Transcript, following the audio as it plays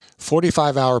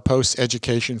45-Hour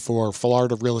Post-Education for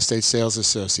Florida Real Estate Sales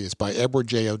Associates by Edward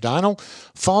J. O'Donnell.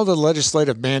 Follow the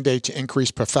legislative mandate to increase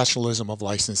professionalism of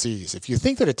licensees. If you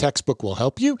think that a textbook will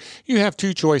help you, you have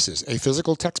two choices, a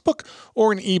physical textbook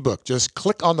or an ebook. Just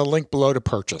click on the link below to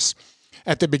purchase.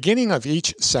 At the beginning of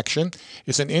each section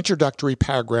is an introductory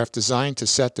paragraph designed to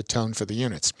set the tone for the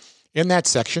units. In that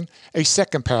section, a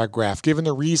second paragraph given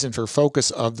the reason for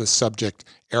focus of the subject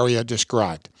area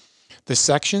described. The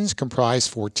sections comprise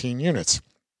 14 units.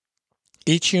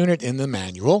 Each unit in the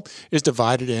manual is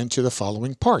divided into the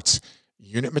following parts: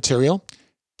 unit material,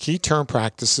 key term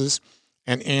practices,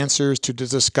 and answers to the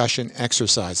discussion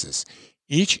exercises.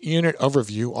 Each unit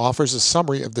overview offers a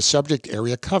summary of the subject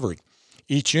area covered.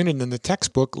 Each unit in the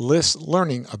textbook lists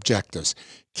learning objectives.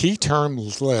 Key term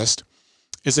list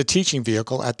is a teaching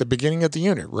vehicle at the beginning of the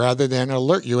unit rather than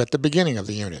alert you at the beginning of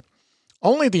the unit.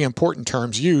 Only the important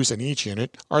terms used in each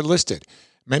unit are listed.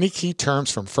 Many key terms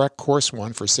from FREC Course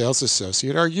 1 for Sales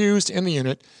Associate are used in the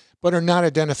unit, but are not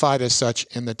identified as such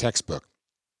in the textbook.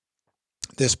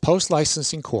 This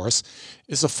post-licensing course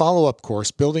is a follow-up course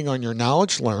building on your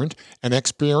knowledge learned and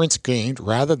experience gained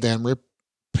rather than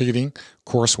repeating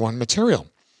Course 1 material.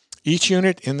 Each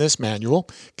unit in this manual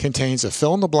contains a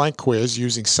fill-in-the-blank quiz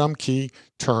using some key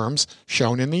terms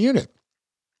shown in the unit.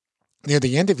 Near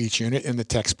the end of each unit in the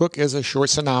textbook is a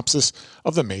short synopsis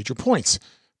of the major points.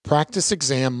 Practice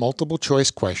exam multiple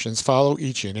choice questions follow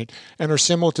each unit and are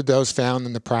similar to those found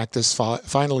in the practice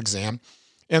final exam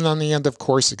and on the end of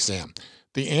course exam.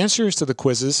 The answers to the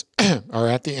quizzes are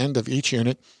at the end of each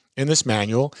unit in this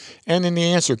manual and in the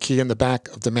answer key in the back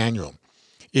of the manual.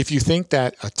 If you think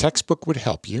that a textbook would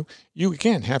help you, you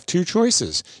again have two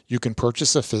choices. You can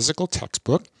purchase a physical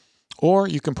textbook, or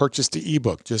you can purchase the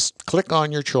ebook. Just click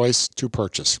on your choice to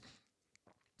purchase.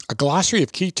 A glossary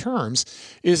of key terms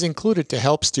is included to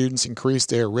help students increase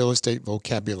their real estate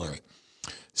vocabulary.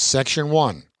 Section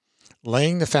 1,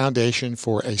 laying the foundation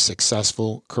for a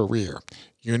successful career.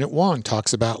 Unit 1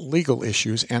 talks about legal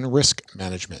issues and risk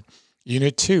management.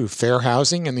 Unit 2, Fair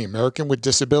Housing and the American with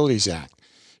Disabilities Act.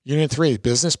 Unit 3,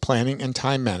 Business Planning and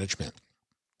Time Management.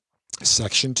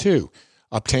 Section 2,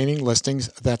 Obtaining Listings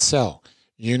that Sell.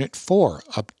 Unit 4,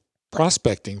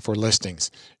 Prospecting for Listings.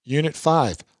 Unit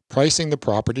 5, Pricing the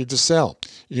Property to Sell.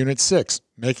 Unit 6,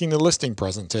 Making the Listing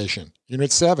Presentation.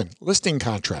 Unit 7, Listing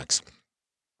Contracts.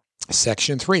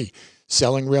 Section 3,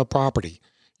 Selling Real Property.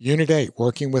 Unit 8,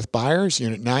 Working with Buyers.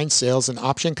 Unit 9, Sales and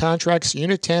Option Contracts.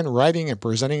 Unit 10, Writing and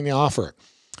Presenting the Offer.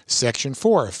 Section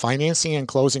 4, Financing and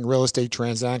Closing Real Estate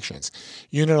Transactions.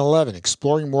 Unit 11,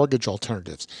 Exploring Mortgage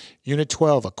Alternatives. Unit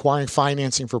 12, Acquiring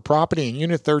Financing for Property. And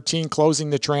Unit 13, Closing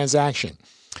the Transaction.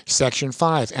 Section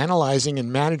 5, Analyzing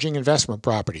and Managing Investment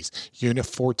Properties. Unit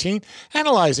 14,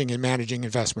 Analyzing and Managing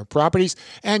Investment Properties,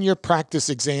 and your practice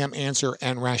exam answer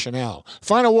and rationale.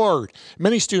 Final word,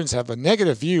 many students have a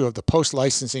negative view of the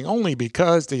post-licensing only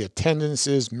because the attendance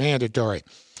is mandatory.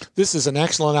 This is an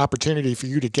excellent opportunity for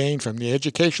you to gain from the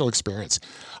educational experience.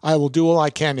 I will do all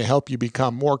I can to help you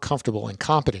become more comfortable and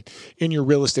competent in your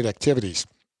real estate activities.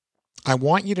 I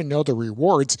want you to know the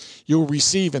rewards you'll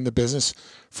receive in the business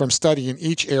from studying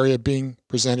each area being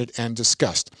presented and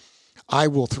discussed. I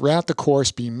will throughout the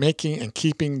course be making and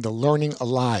keeping the learning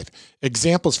alive.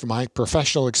 Examples from my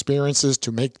professional experiences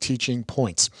to make teaching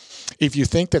points. If you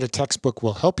think that a textbook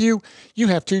will help you, you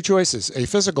have two choices, a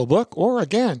physical book, or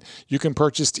again, you can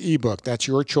purchase the ebook. That's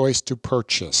your choice to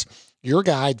purchase. Your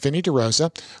guide, Vinny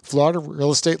DeRosa, Florida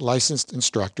Real Estate Licensed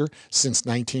Instructor since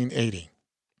 1980.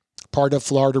 Part of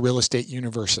Florida Real Estate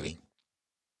University.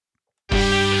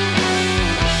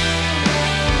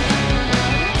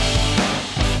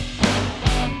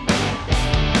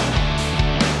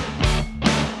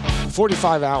 The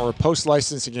 45-Hour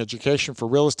Post-Licensing Education for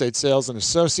Real Estate Sales and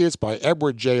Associates by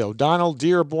Edward J. O'Donnell,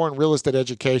 Dearborn Real Estate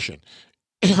Education.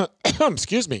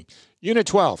 Excuse me. Unit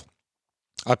 12,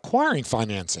 Acquiring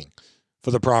Financing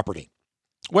for the Property.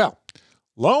 Well,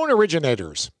 loan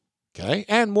originators,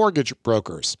 and mortgage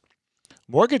brokers.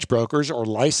 Mortgage brokers are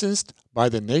licensed by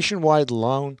the Nationwide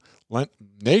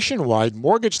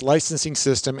Mortgage Licensing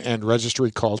System and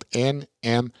Registry called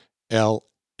NMLS.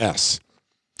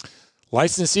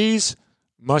 Licensees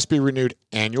must be renewed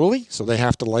annually, so they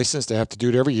have to license. They have to do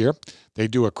it every year. They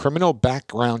do a criminal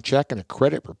background check and a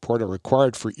credit report are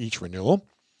required for each renewal.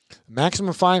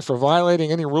 Maximum fine for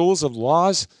violating any rules of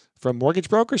laws from mortgage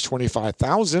brokers,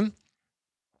 $25,000.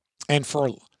 And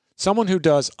for someone who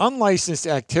does unlicensed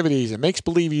activities and makes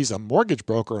believe he's a mortgage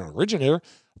broker and originator,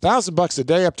 $1,000 a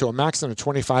day up to a maximum of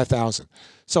 $25,000.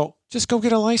 So just go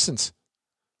get a license.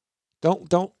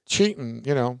 Don't cheat and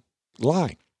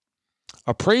lie.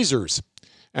 Appraisers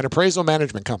and appraisal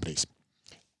management companies.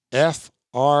 FRAEB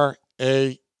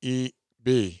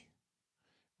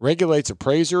regulates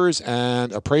appraisers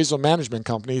and appraisal management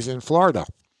companies in Florida.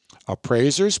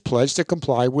 Appraisers pledge to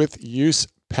comply with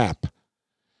USPAP.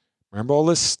 Remember all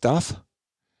this stuff?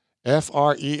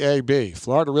 FREAB,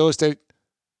 Florida Real Estate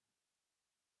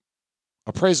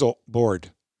Appraisal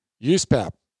Board.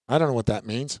 USPAP. I don't know what that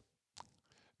means.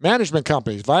 Management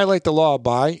companies violate the law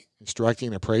by instructing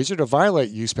an appraiser to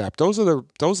violate USPAP. Those are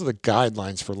the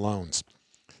guidelines for loans.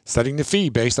 Setting the fee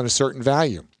based on a certain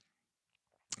value.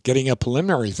 Getting a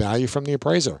preliminary value from the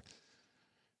appraiser.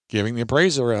 Giving the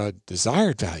appraiser a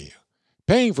desired value.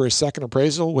 Paying for a second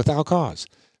appraisal without cause.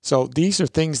 So these are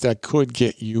things that could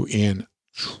get you in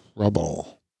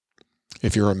trouble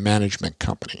if you're a management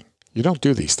company. You don't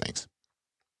do these things.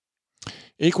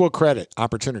 Equal credit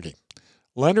opportunity.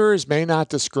 Lenders may not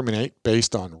discriminate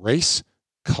based on race,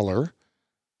 color,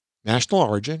 national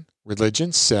origin,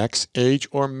 religion, sex, age,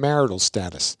 or marital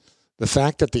status. The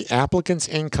fact that the applicant's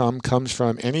income comes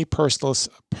from any personal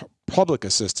public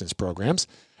assistance programs,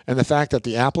 and the fact that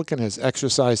the applicant has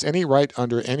exercised any right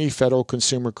under any federal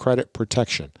consumer credit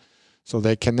protection. So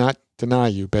they cannot deny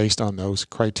you based on those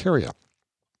criteria.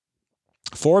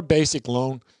 4 basic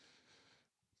loan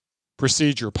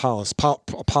procedure policy.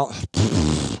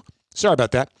 Sorry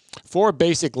about that. 4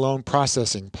 basic loan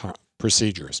processing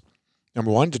procedures. Number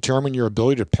 1, determine your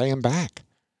ability to pay them back.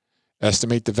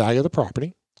 Estimate the value of the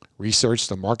property. Research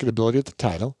the marketability of the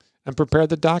title. And prepare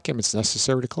the documents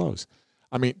necessary to close.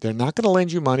 I mean, they're not going to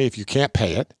lend you money if you can't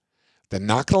pay it. They're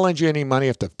not going to lend you any money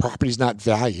if the property's not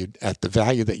valued at the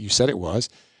value that you said it was.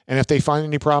 And if they find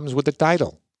any problems with the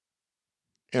title.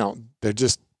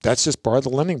 That's just part of the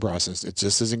lending process. It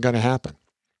just isn't going to happen.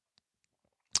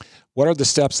 What are the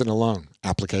steps in a loan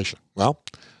application? Well,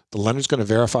 the lender's going to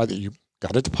verify that you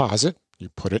got a deposit, you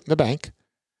put it in the bank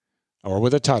or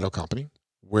with a title company.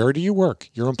 Where do you work?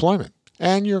 Your employment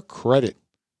and your credit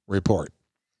report.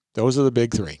 Those are the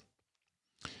big 3.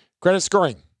 Credit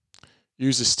scoring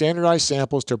uses standardized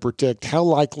samples to predict how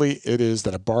likely it is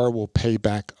that a borrower will pay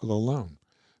back the loan.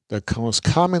 The most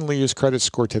commonly used credit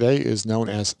score today is known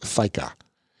as FICO,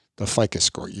 the FICO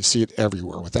score. You see it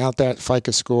everywhere. Without that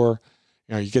FICO score,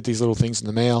 you get these little things in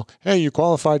the mail. Hey, you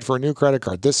qualified for a new credit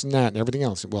card, this and that, and everything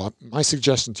else. Well, my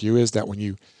suggestion to you is that when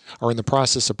you are in the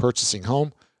process of purchasing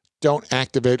home, don't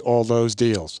activate all those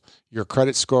deals. Your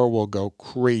credit score will go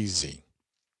crazy.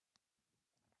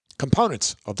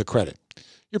 Components of the credit.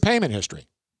 Your payment history,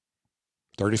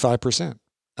 35%.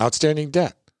 Outstanding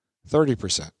debt,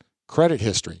 30%. Credit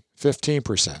history,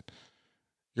 15%.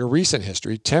 Your recent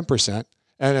history, 10%.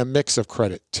 And a mix of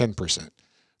credit, 10%.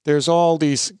 There's all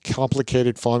these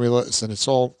complicated formulas, and it's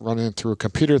all running through a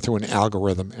computer, through an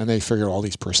algorithm, and they figure all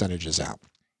these percentages out.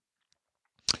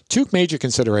 2 major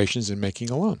considerations in making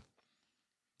a loan.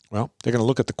 Well, they're going to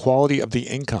look at the quality of the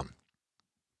income.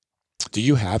 Do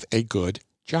you have a good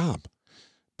job?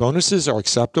 Bonuses are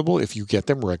acceptable if you get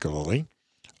them regularly.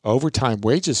 Overtime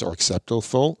wages are acceptable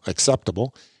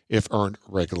if earned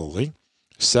regularly.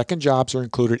 Second jobs are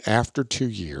included after 2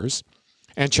 years.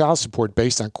 And child support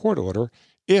based on court order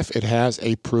if it has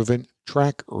a proven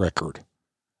track record.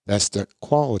 That's the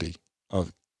quantity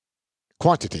of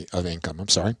income.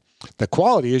 The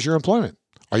quality is your employment.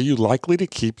 Are you likely to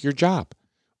keep your job?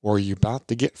 Or are you about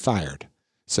to get fired?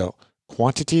 So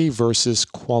quantity versus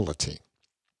quality.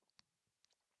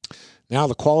 Now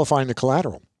the qualifying the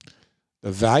collateral.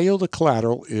 The value of the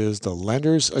collateral is the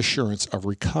lender's assurance of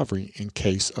recovery in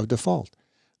case of default.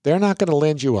 They're not going to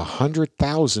lend you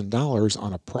 $100,000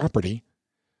 on a property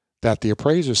that the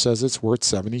appraiser says it's worth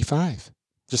 $75,000.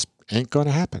 Just ain't going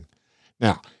to happen.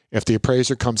 Now, if the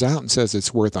appraiser comes out and says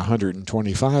it's worth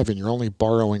 $125,000 and you're only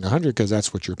borrowing $100,000 because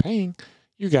that's what you're paying,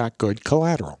 you got good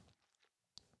collateral.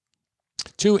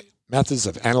 2 methods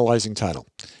of analyzing title.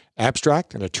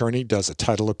 Abstract, an attorney does a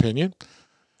title opinion.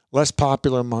 Less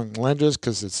popular among lenders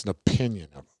because it's an opinion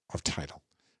of title.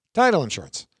 Title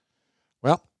insurance.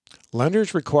 Well,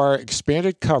 lenders require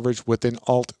expanded coverage with an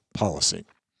alt policy.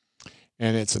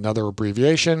 And it's another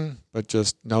abbreviation, but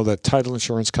just know that title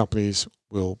insurance companies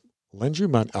will lend you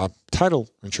money. Title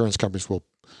insurance companies will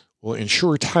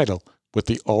insure title with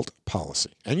the alt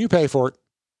policy. And you pay for it.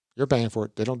 You're paying for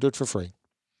it. They don't do it for free.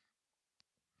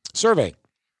 Survey.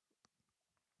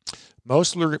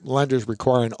 Most lenders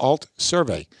require an alt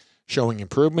survey showing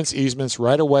improvements, easements,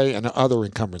 right-of-way, and other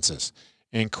encumbrances.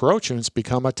 Encroachments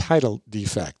become a title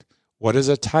defect. What is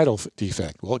a title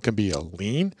defect? Well, it can be a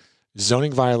lien,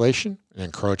 zoning violation, an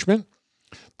encroachment.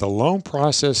 The loan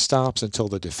process stops until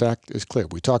the defect is clear.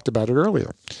 We talked about it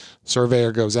earlier.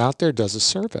 Surveyor goes out there, does a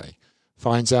survey,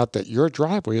 finds out that your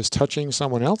driveway is touching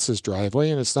someone else's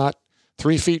driveway and it's not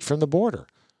 3 feet from the border.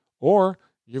 Or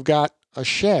you've got a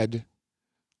shed,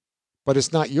 but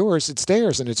it's not yours, it's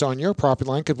theirs, and it's on your property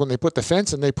line because when they put the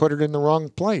fence in, they put it in the wrong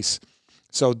place.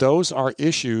 So those are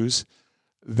issues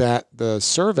that the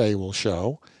survey will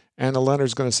show, and the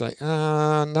lender's going to say,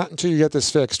 not until you get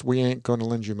this fixed, we ain't going to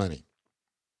lend you money.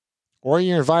 Or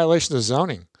you're in violation of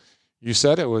zoning. You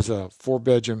said it was a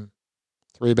 4-bedroom,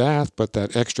 3-bath, but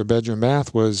that extra bedroom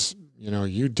bath was,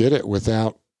 you did it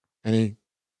without any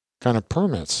kind of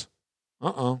permits.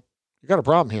 You got a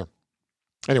problem here.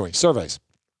 Anyway, surveys.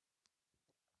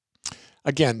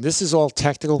 Again, this is all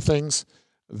technical things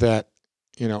that,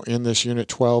 in this Unit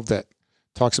 12 that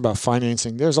talks about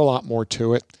financing. There's a lot more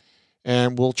to it.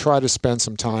 And we'll try to spend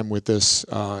some time with this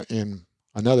in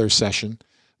another session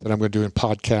that I'm going to do in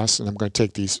podcasts. And I'm going to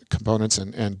take these components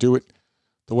and do it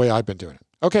the way I've been doing it.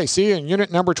 Okay, see you in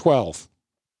Unit number 12.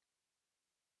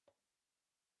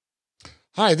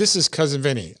 Hi, this is Cousin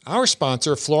Vinny. Our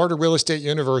sponsor,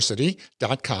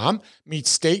 FloridaRealEstateUniversity.com, meets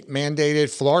state-mandated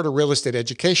Florida real estate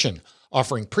education,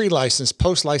 offering pre-licensed,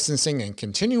 post-licensing, and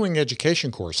continuing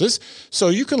education courses so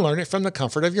you can learn it from the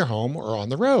comfort of your home or on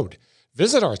the road.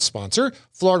 Visit our sponsor,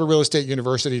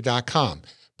 FloridaRealEstateUniversity.com.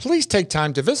 Please take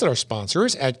time to visit our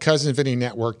sponsors at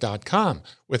CousinVinnyNetwork.com.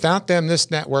 Without them, this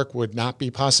network would not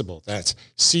be possible. That's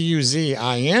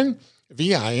CUZINVINNIE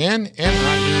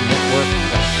Network.com.